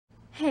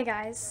Hey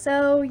guys,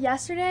 so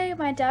yesterday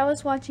my dad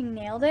was watching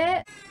Nailed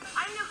It.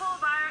 I'm Nicole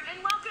Byer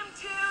and welcome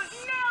to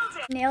Nailed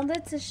It! Nailed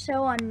It's a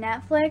show on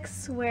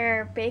Netflix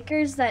where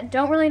bakers that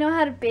don't really know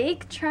how to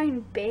bake try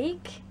and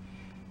bake.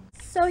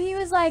 So he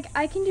was like,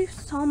 I can do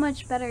so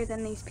much better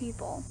than these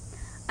people.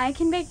 I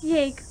can bake a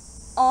cake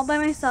all by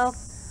myself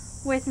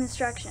with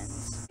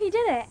instructions. He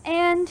did it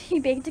and he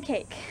baked a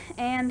cake,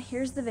 and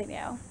here's the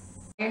video.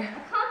 A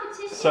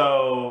competition?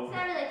 So, It's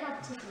not really a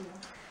competition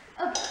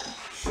though. Okay.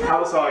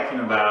 how this all came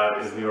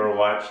about is we were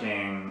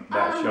watching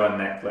that show on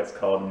Netflix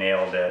called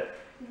Nailed It,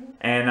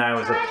 and I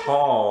was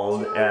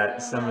appalled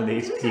at some of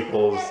these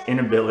people's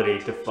inability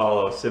to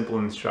follow simple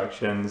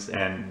instructions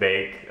and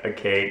bake a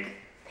cake.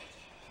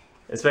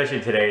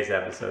 Especially today's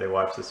episode they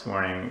watched this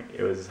morning,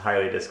 it was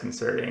highly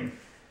disconcerting.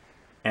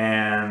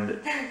 And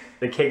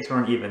the cakes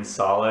weren't even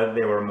solid,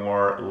 they were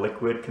more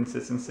liquid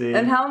consistency.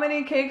 And how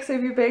many cakes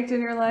have you baked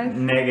in your life?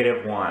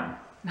 -1.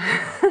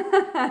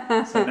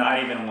 So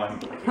not even 1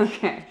 cake.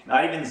 Okay.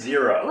 Not even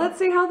 0. Let's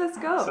see how this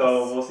goes.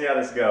 So we'll see how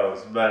this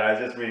goes. But I was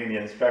just reading the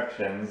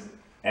instructions,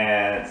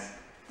 and it's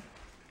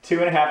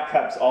 2.5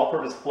 cups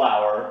all-purpose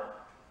flour,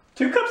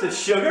 2 cups of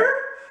sugar?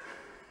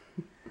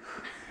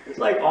 It's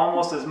like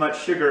almost as much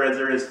sugar as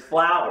there is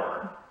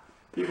flour.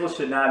 People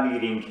should not be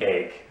eating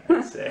cake,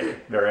 I'd say,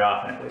 very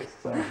often at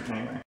least. So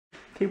anyway,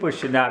 people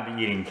should not be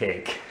eating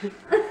cake.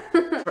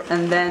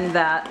 And then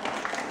that.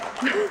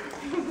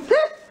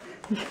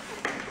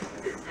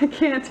 I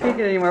can't take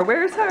it anymore.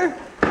 Where's our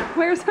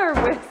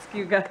whisk,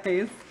 you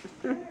guys?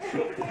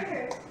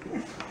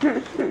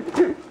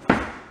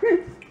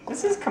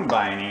 This is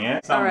combining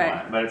it somewhat,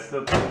 right. but it's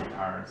still pretty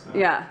hard. So.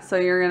 Yeah, so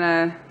you're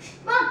gonna.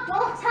 Mom,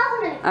 don't tell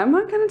him anything. I'm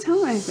not gonna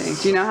tell him anything.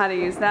 Do you know how to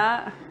use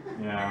that?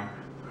 Yeah.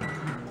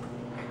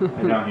 I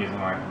don't use the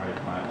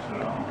microwave much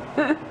at all.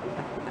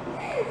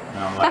 I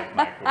don't like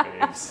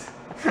microwaves.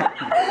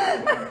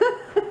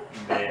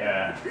 They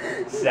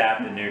sap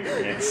the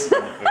nutrients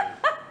from the food.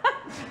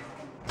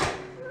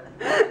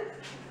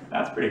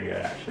 That's pretty good,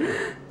 actually.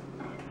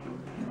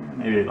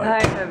 Maybe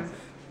like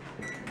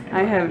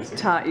I have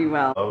taught you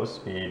well. low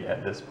speed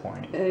at this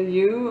point.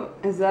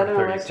 Is that For an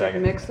 30 electric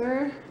seconds.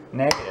 mixer?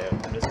 Negative.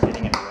 I'm just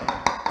getting it right.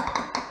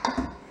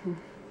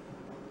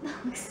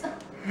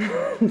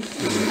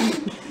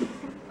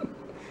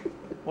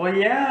 Well,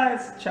 yeah,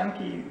 it's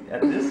chunky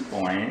at this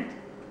point.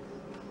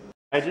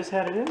 I just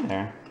had it in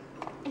there.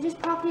 I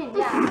just popped it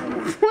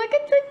down. Look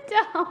at the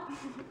dough.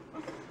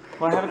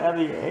 Well, I haven't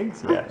added the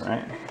eggs yet,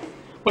 right?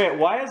 Wait,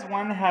 why does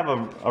one have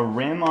a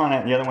rim on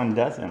it and the other one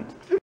doesn't?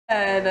 Good.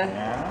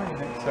 Yeah, you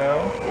think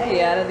so? Yeah, you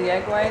added the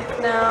egg whites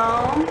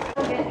now.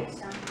 Okay,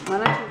 so. Why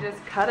don't you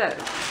just cut it?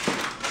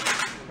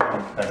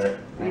 I'll cut it.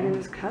 You can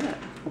just cut it.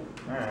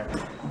 Alright.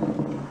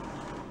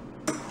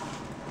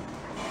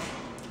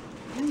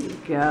 There you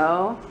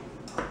go.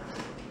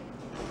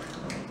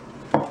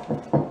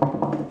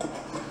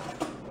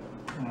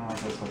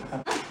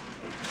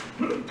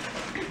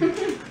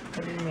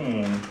 What do you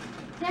mean?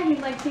 Yeah,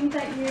 he'd like think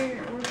that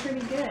we're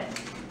pretty good.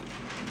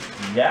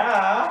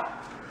 Yeah!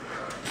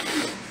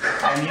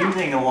 I'm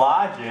using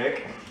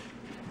logic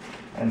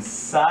and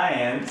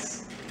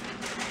science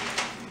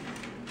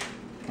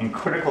and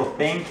critical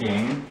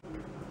thinking.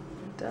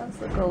 It does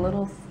look a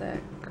little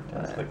thick.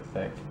 That's but like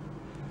thick.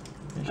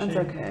 Is That's she?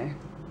 okay.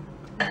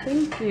 I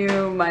think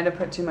you might have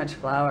put too much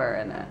flour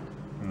in it.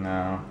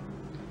 No.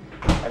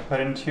 I put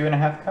in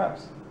 2.5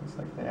 cups. Just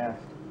like they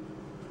asked.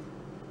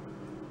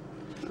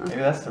 Maybe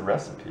that's the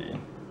recipe.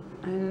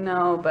 I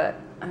know, but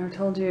I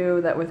told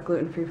you that with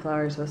gluten-free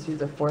flour, you're supposed to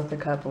use 1/4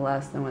 cup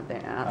less than what they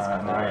asked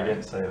for. No, you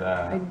didn't say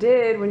that. I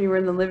did when you were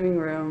in the living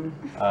room.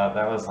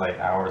 That was like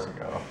hours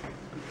ago.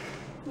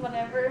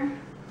 Whatever.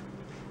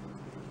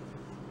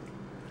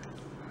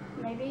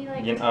 Maybe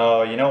like. You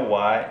know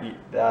why?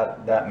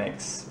 That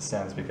makes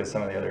sense because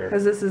some of the other.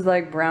 Because this is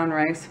like brown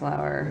rice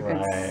flour.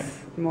 Right.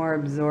 It's more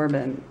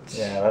absorbent.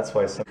 Yeah, that's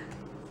why some.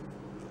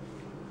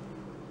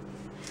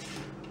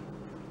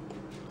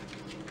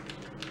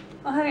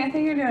 Well, honey, I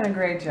think you're doing a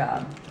great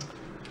job.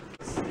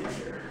 Let's see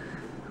here.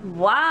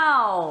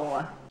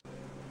 Wow!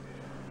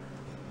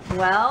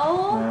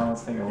 Well,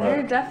 Let's take a they're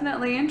look.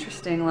 definitely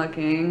interesting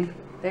looking.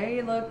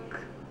 They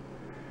look...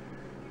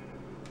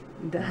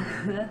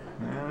 I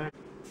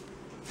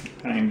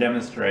can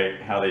demonstrate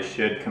how they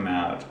should come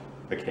out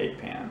the cake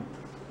pan.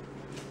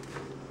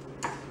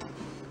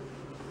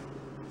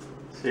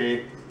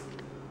 See?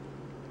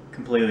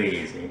 Completely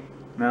easy.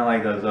 Not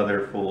like those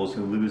other fools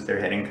who lose their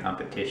head in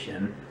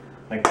competition.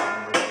 Like they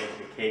never baked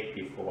a cake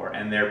before,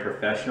 and they're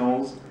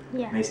professionals.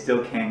 Yeah. And they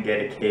still can't get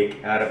a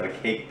cake out of a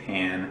cake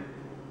pan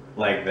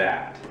like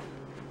that.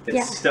 It's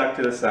Yeah. stuck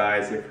to the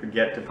sides. They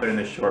forget to put in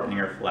the shortening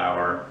or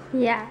flour.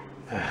 Yeah.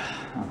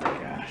 Oh my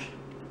gosh.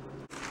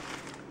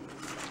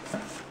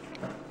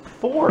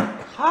 4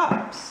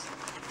 cups?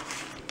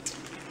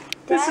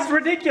 This is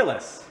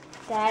ridiculous.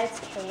 Dad, it's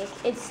cake.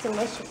 It's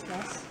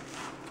deliciousness.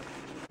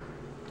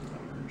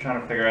 I'm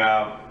trying to figure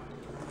out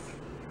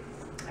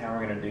how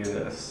we're gonna do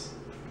this.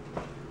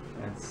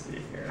 Let's see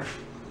here.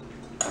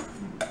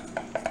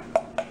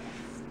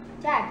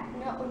 Dad,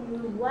 no,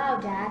 wow,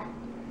 Dad.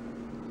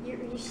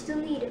 You still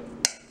need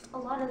a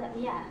lot of that.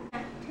 Yeah.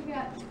 Take it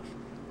out.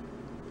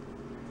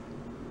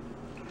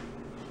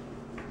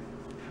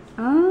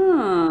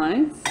 Oh,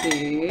 I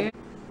see.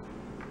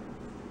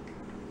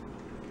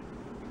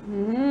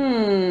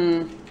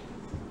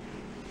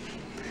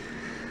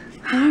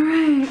 All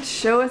right,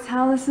 show us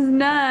how this is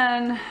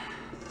done.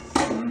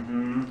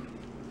 Mm-hmm.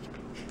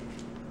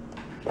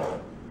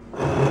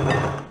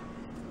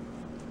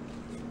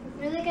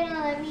 Really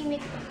gonna let me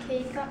make a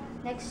cake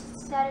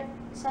next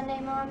Sunday,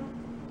 Mom?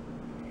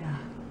 Yeah.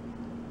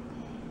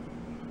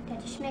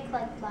 Dad, you should make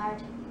like flour.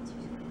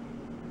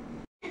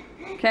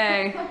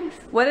 Okay.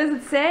 What does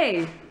it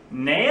say?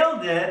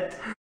 Nailed it!